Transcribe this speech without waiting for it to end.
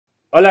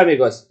Hola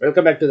amigos,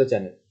 welcome back to the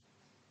channel.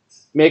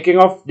 Making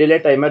of delay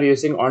timer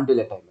using on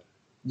delay timer.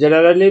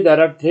 Generally,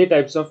 there are three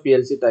types of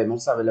PLC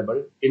timers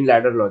available in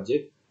ladder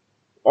logic: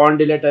 on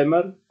delay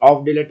timer,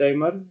 off delay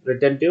timer,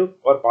 retentive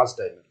or pass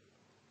timer.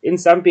 In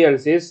some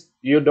PLCs,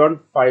 you don't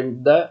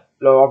find the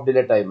off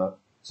delay timer.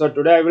 So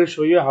today I will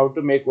show you how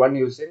to make one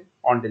using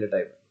on delay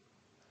timer.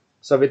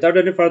 So without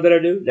any further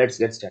ado, let's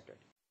get started.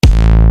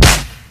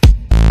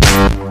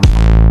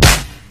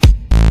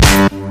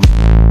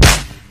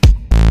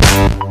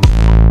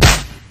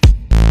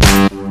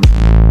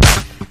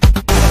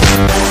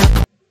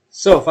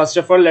 So first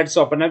of all, let's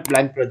open a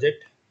blank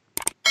project.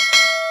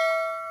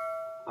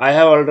 I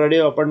have already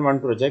opened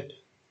one project.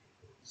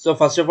 So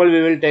first of all,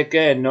 we will take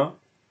a NO,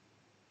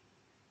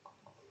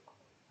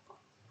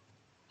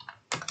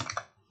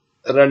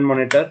 run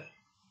monitor,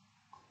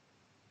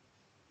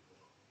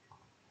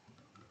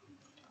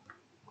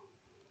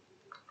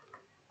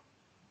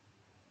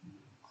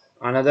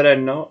 another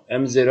NO,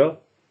 M0,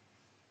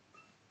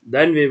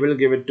 then we will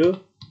give it to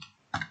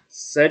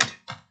set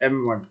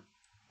M1.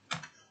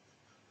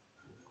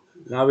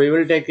 Now we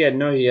will take a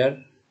NO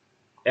here,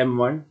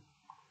 M1.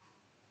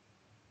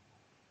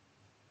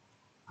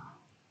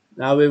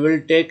 Now we will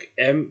take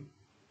M0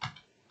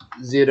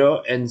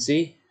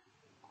 NC,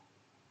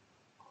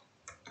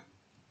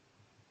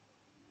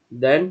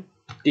 then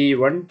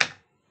T1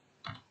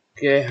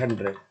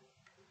 K100,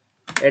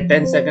 a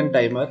 10-second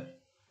timer,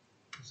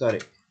 sorry,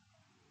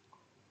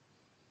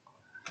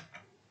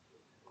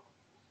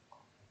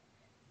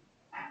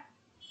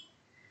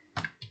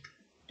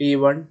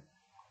 T1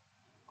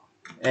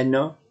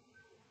 NO,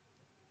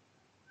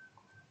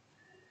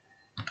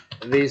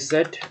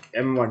 reset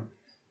M1.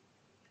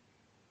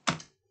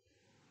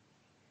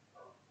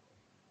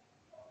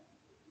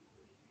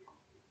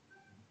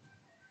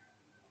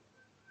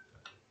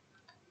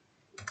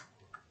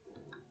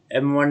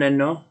 M1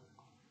 NO,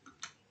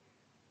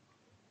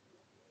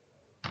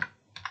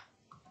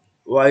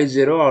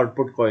 Y0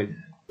 output coil.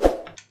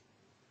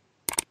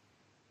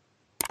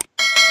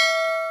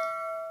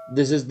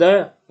 This is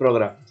the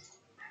program.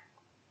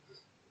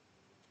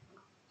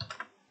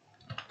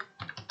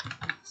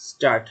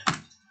 Start.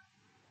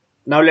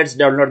 Now let's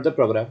download the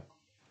program.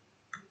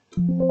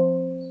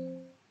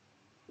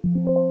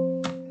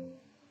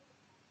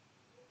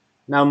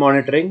 Now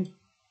monitoring.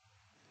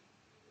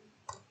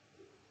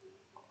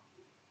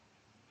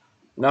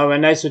 Now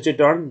when I switch it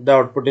on, the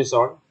output is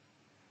on,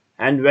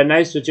 and when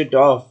I switch it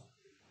off,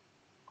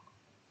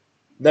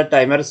 the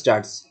timer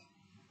starts,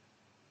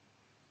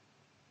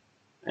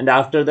 and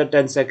after the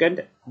 10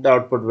 second, the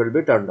output will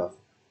be turned off.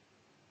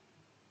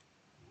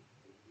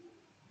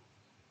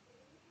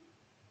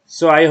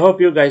 So I hope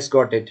you guys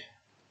got it.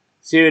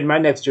 See you in my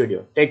next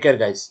video. Take care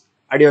guys.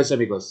 Adios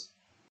amigos.